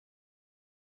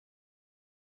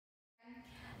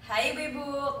Hai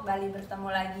Ibu-Ibu, kembali bertemu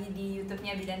lagi di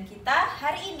YouTube-nya Bidan kita.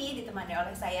 Hari ini ditemani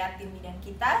oleh saya, tim Bidan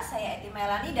kita. Saya Eti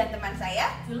Melani dan teman saya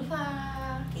Zulfa.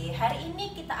 Oke, hari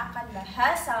ini kita akan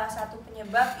bahas salah satu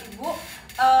penyebab Ibu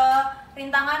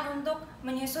rintangan untuk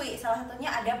menyusui. Salah satunya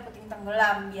ada puting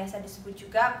tenggelam, biasa disebut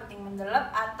juga puting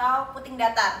mendelep atau puting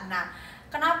datar. Nah,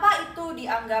 kenapa itu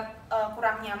dianggap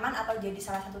kurang nyaman atau jadi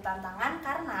salah satu tantangan?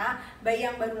 Karena bayi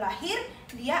yang baru lahir,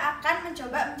 dia akan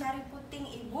mencoba mencari puting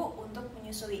ibu untuk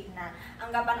menyusui. Nah,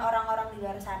 anggapan orang-orang di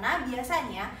luar sana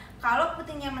biasanya kalau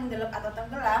putingnya mendelep atau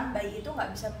tenggelam, bayi itu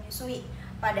nggak bisa menyusui.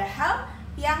 Padahal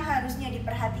yang harusnya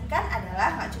diperhatikan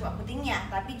adalah nggak cuma putingnya,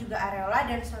 tapi juga areola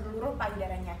dan seluruh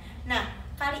payudaranya. Nah,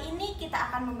 kali ini kita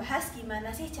akan membahas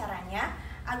gimana sih caranya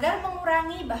agar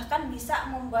mengurangi bahkan bisa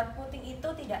membuat puting itu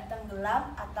tidak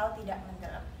tenggelam atau tidak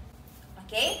mendelep.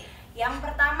 Oke, yang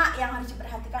pertama yang harus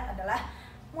diperhatikan adalah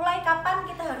mulai kapan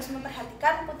kita harus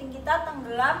memperhatikan puting kita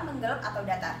tenggelam, mendelep atau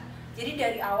datar. Jadi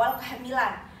dari awal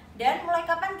kehamilan. Dan mulai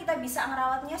kapan kita bisa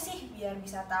ngerawatnya sih biar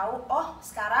bisa tahu, oh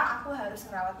sekarang aku harus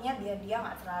ngerawatnya biar dia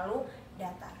nggak terlalu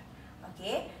datar.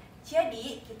 Oke,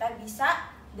 jadi kita bisa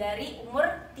dari umur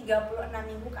 36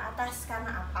 minggu ke atas.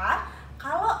 Karena apa?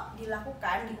 Kalau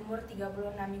dilakukan di umur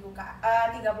 36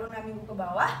 minggu ke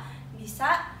bawah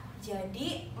bisa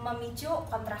jadi memicu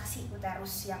kontraksi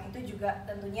uterus yang itu juga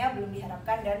tentunya belum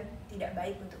diharapkan dan tidak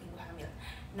baik untuk ibu hamil.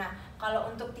 Nah,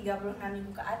 kalau untuk 36 minggu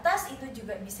ke atas itu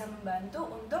juga bisa membantu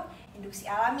untuk induksi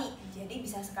alami. Jadi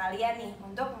bisa sekalian nih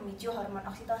untuk memicu hormon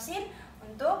oksitosin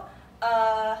untuk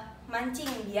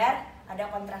mancing biar ada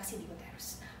kontraksi di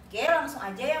uterus. Oke, langsung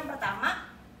aja yang pertama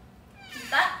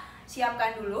kita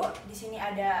siapkan dulu. Di sini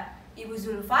ada Ibu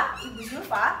Zulfa. Ibu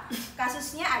Zulfa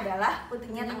kasusnya adalah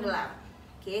putingnya tenggelam.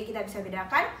 Oke, kita bisa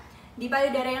bedakan di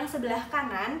payudara yang sebelah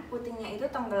kanan putingnya itu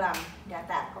tenggelam,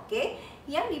 datar. Oke,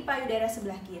 yang di payudara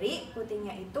sebelah kiri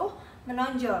putingnya itu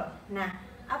menonjol. Nah,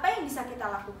 apa yang bisa kita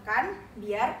lakukan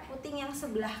biar puting yang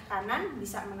sebelah kanan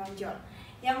bisa menonjol?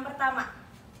 Yang pertama,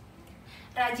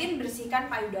 rajin bersihkan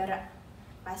payudara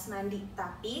pas mandi.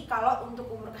 Tapi kalau untuk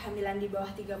umur kehamilan di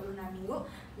bawah 36 minggu,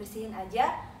 bersihin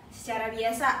aja secara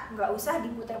biasa, nggak usah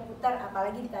diputar-putar,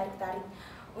 apalagi ditarik-tarik.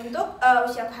 Untuk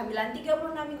usia kehamilan 36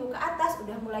 minggu ke atas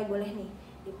udah mulai boleh nih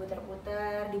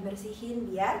diputer-puter, dibersihin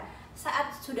biar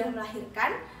saat sudah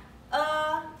melahirkan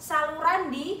saluran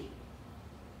di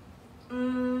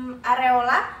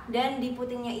areola dan di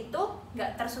putingnya itu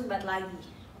nggak tersumbat lagi.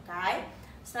 Oke.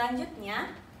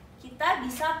 Selanjutnya kita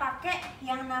bisa pakai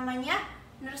yang namanya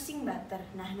nursing butter.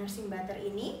 Nah, nursing butter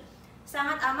ini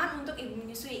sangat aman untuk ibu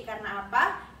menyusui. Karena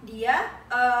apa? Dia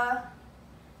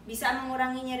bisa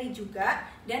mengurangi nyeri juga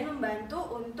dan membantu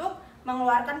untuk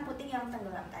mengeluarkan puting yang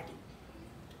tenggelam tadi.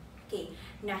 Oke,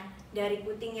 nah dari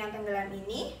puting yang tenggelam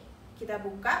ini kita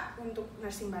buka untuk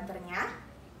nursing butternya.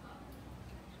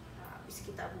 Habis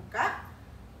kita buka,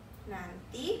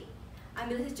 nanti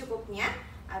ambil secukupnya.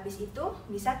 Habis itu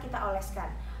bisa kita oleskan.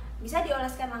 Bisa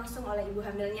dioleskan langsung oleh ibu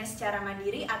hamilnya secara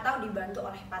mandiri atau dibantu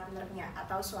oleh partnernya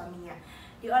atau suaminya.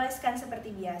 Dioleskan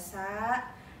seperti biasa.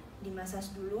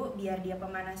 Dimasas dulu biar dia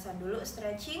pemanasan dulu,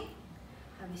 stretching.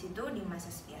 Habis itu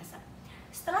dimasas biasa.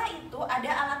 Setelah itu ada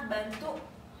alat bantu,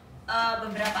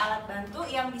 beberapa alat bantu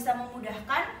yang bisa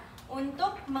memudahkan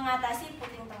untuk mengatasi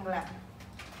puting tenggelam.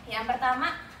 Yang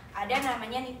pertama ada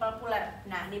namanya nipple puller.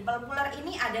 Nah, nipple puller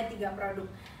ini ada 3 produk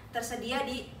tersedia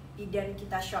di Bidan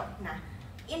kita shop. Nah,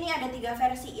 ini ada 3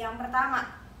 versi. Yang pertama,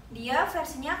 dia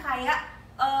versinya kayak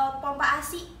pompa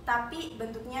ASI tapi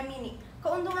bentuknya mini.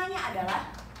 Keuntungannya adalah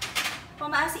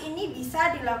pompa ASI ini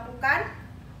bisa dilakukan,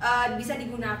 bisa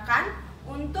digunakan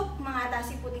untuk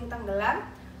mengatasi puting tenggelam.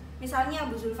 Misalnya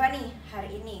Bu Zulfa nih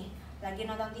hari ini lagi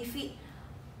nonton TV,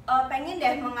 pengen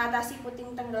deh mengatasi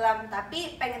puting tenggelam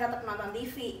tapi pengen tetap nonton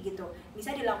TV gitu.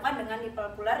 Bisa dilakukan dengan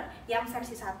nipple puller yang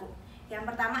versi 1. Yang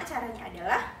pertama caranya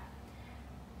adalah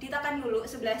ditekan dulu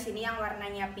sebelah sini yang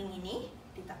warnanya pink ini,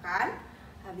 ditekan.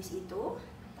 Habis itu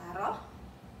taruh.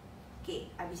 Oke,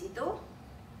 habis itu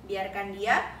biarkan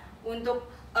dia untuk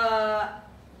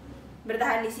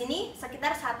bertahan di sini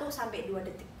sekitar 1-2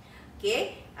 detik.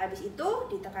 Oke, habis itu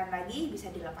ditekan lagi,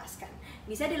 bisa dilepaskan.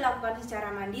 Bisa dilakukan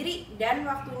secara mandiri dan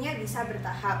waktunya bisa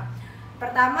bertahap.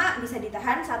 Pertama bisa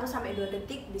ditahan 1-2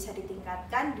 detik, bisa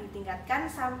ditingkatkan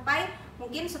sampai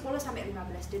mungkin 10-15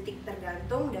 detik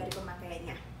tergantung dari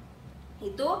pemakaiannya.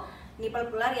 Itu nipple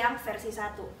puller yang versi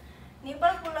 1.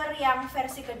 Nipple puller yang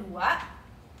versi kedua.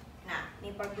 Nah,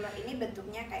 nipple puller ini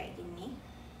bentuknya kayak gini.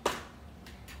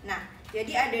 Nah,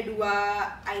 jadi ada 2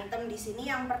 item di sini.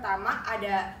 Yang pertama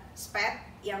ada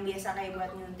spad yang biasa kayak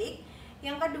buat nyuntik.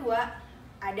 Yang kedua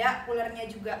ada pullernya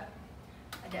juga,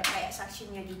 ada kayak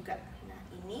suctionnya juga. Nah,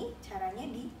 ini caranya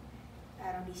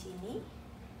taruh di sini.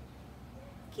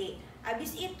 Oke,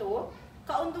 habis itu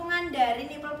keuntungan dari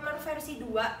nipple puller versi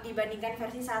 2 dibandingkan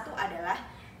versi 1 adalah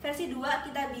versi 2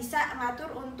 kita bisa ngatur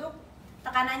untuk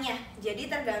tekanannya. Jadi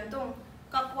tergantung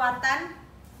kekuatan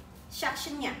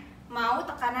suctionnya, mau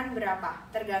tekanan berapa,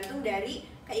 tergantung dari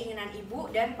keinginan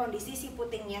ibu dan kondisi si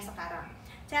putingnya sekarang.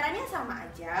 Caranya sama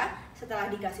aja,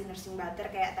 setelah dikasih nursing butter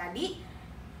kayak tadi,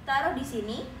 taruh di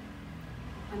sini.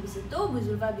 Habis itu Bu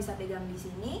Zulfa bisa pegang di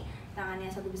sini,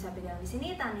 tangannya satu bisa pegang di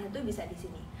sini, tangannya itu bisa di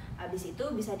sini. Habis itu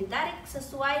bisa ditarik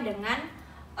sesuai dengan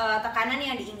tekanan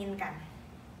yang diinginkan.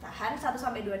 Tahan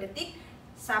 1-2 detik,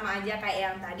 sama aja kayak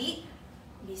yang tadi,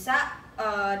 bisa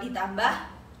ditambah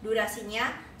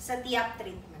durasinya setiap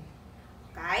treatment.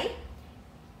 Oke,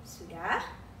 sudah.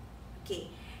 Oke,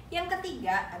 yang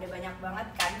ketiga ada banyak banget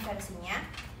kan versinya.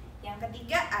 Yang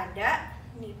ketiga ada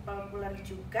nipple puller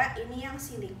juga, ini yang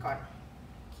silikon.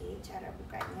 Oke, cara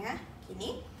bukanya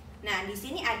gini. Nah, di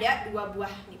sini ada 2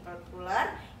 buah nipple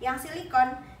puller yang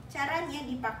silikon. Caranya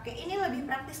dipakai ini lebih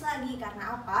praktis lagi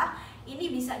karena apa?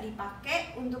 Ini bisa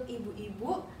dipakai untuk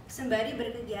ibu-ibu sembari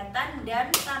berkegiatan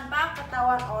dan tanpa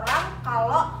ketahuan orang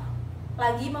kalau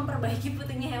lagi memperbaiki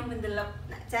putingnya yang mendelep.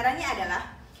 Nah, caranya adalah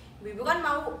ibu-ibu kan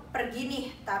mau pergi nih,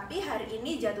 tapi hari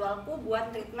ini jadwalku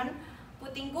buat treatment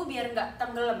putingku biar nggak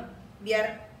tenggelam,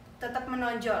 biar tetap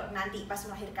menonjol nanti pas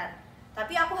melahirkan.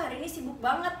 Tapi aku hari ini sibuk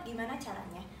banget, gimana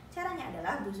caranya? Caranya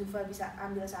adalah Bu Zulfa bisa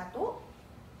ambil satu,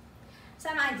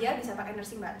 sama aja bisa pakai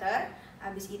nursing butter.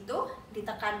 Habis itu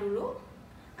ditekan dulu,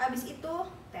 habis itu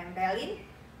tempelin,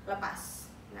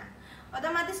 lepas. Nah,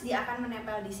 otomatis dia akan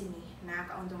menempel di sini. Nah,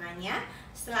 keuntungannya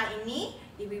setelah ini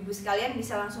ibu-ibu sekalian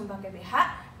bisa langsung pakai BH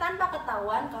tanpa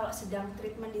ketahuan kalau sedang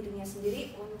treatment dirinya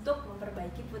sendiri untuk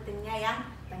memperbaiki putingnya yang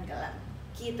tenggelam.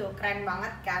 Gitu, keren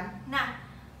banget kan? Nah,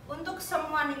 untuk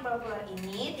semua nipple puller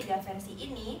ini, 3 versi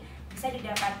ini bisa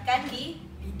didapatkan di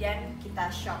Bidan kita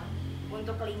shop.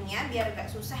 Untuk linknya biar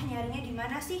gak susah nyarinya di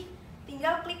mana sih,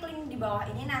 tinggal klik link di bawah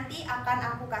ini, nanti akan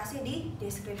aku kasih di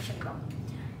description box.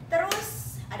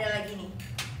 Terus ada lagi nih,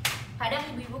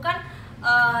 kadang ibu-ibu kan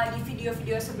di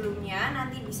video-video sebelumnya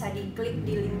nanti bisa diklik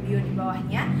di link bio di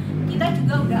bawahnya. Kita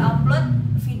juga udah upload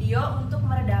video untuk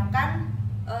meredakan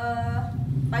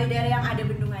payudara yang ada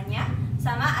bendungannya,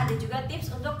 sama ada juga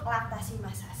tips untuk laktasi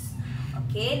massage.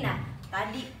 Oke, nah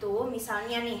tadi tuh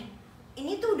misalnya nih,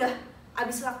 ini tuh udah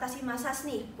abis laktasi massage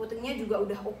nih, putingnya juga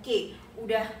udah oke,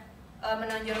 udah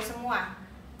menonjol semua.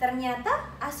 Ternyata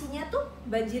asinya tuh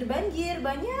banjir-banjir,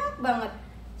 banyak banget.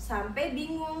 Sampai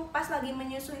bingung, pas lagi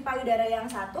menyusui payudara yang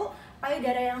satu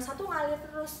ngalir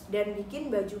terus dan bikin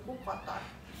bajuku kotor.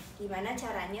 Gimana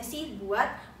caranya sih buat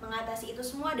mengatasi itu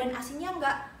semua dan asinya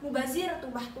nggak mubazir,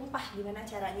 tumpah-tumpah? Gimana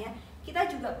caranya? Kita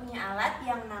juga punya alat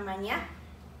yang namanya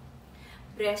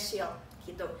breast shield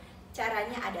gitu.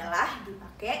 Caranya adalah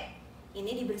dipakai,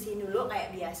 ini dibersihin dulu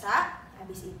kayak biasa.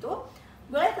 Habis itu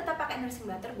boleh tetap pakai nursing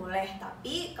butter, boleh,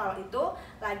 tapi kalau itu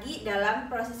lagi dalam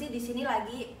prosesi di sini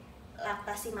lagi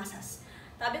laktasi massage.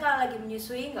 Tapi kalau lagi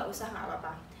menyusui nggak usah, nggak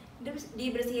apa-apa.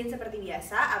 Dibersihin seperti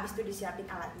biasa. Habis itu disiapin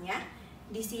alatnya.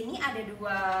 Di sini ada 2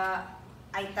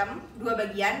 item, 2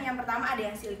 bagian. Yang pertama ada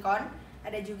yang silikon,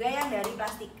 ada juga yang dari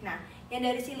plastik. Nah, yang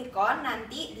dari silikon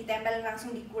nanti ditempelin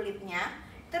langsung di kulitnya.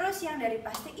 Terus yang dari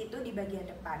plastik itu di bagian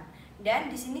depan.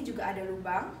 Dan di sini juga ada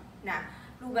lubang. Nah,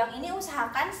 lubang ini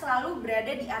usahakan selalu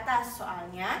berada di atas,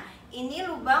 soalnya ini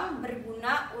lubang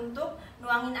berguna untuk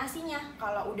nuangin asinya.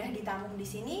 Kalau udah ditampung di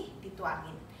sini,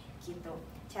 dituangin gitu.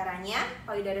 Caranya,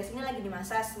 payudara sini lagi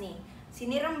dimasas nih,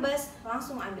 sini rembes,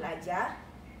 langsung ambil aja,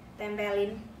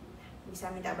 tempelin. Bisa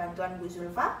minta bantuan Bu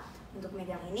Zulfa untuk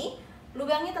megang ini.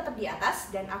 Lubangnya tetap di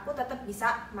atas dan aku tetap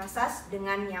bisa masas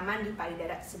dengan nyaman di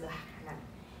payudara sebelah kanan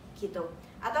gitu.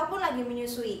 Ataupun lagi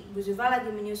menyusui, Bu Zulfa lagi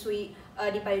menyusui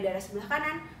di payudara sebelah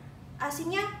kanan,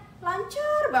 asinya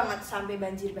lancar banget sampai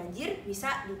banjir-banjir,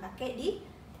 bisa dipakai di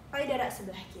payudara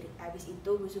sebelah kiri. Habis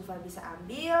itu Bu Zulfa bisa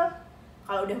ambil,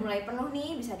 kalau udah mulai penuh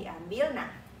nih bisa diambil. Nah,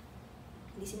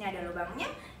 di sini ada lubangnya.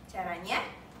 Caranya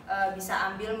bisa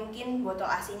ambil mungkin botol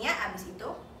asinya, habis itu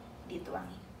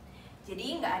dituangin.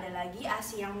 Jadi nggak ada lagi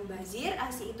asi yang mubazir,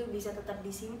 asi itu bisa tetap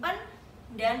disimpan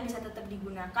dan bisa tetap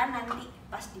digunakan nanti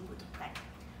pas dibutuhkan.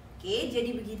 Oke,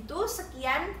 jadi begitu,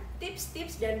 sekian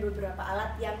tips-tips dan beberapa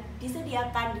alat yang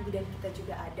disediakan di Bidan kita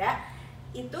juga ada.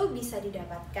 Itu bisa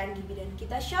didapatkan di Bidan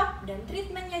kita shop dan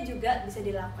treatmentnya juga bisa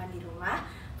dilakukan di rumah.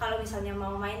 Kalau misalnya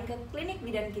mau main ke klinik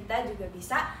Bidan kita juga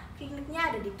bisa,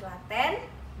 kliniknya ada di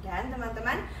Klaten. Dan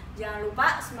teman-teman jangan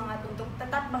lupa semangat untuk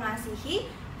tetap mengasihi,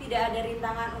 tidak ada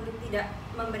rintangan untuk tidak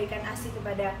memberikan ASI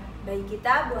kepada bayi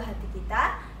kita, buah hati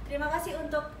kita. Terima kasih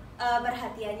untuk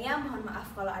perhatiannya, mohon maaf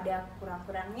kalau ada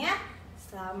kurang-kurangnya.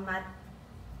 Selamat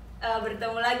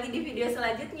bertemu lagi di video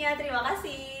selanjutnya. Terima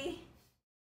kasih.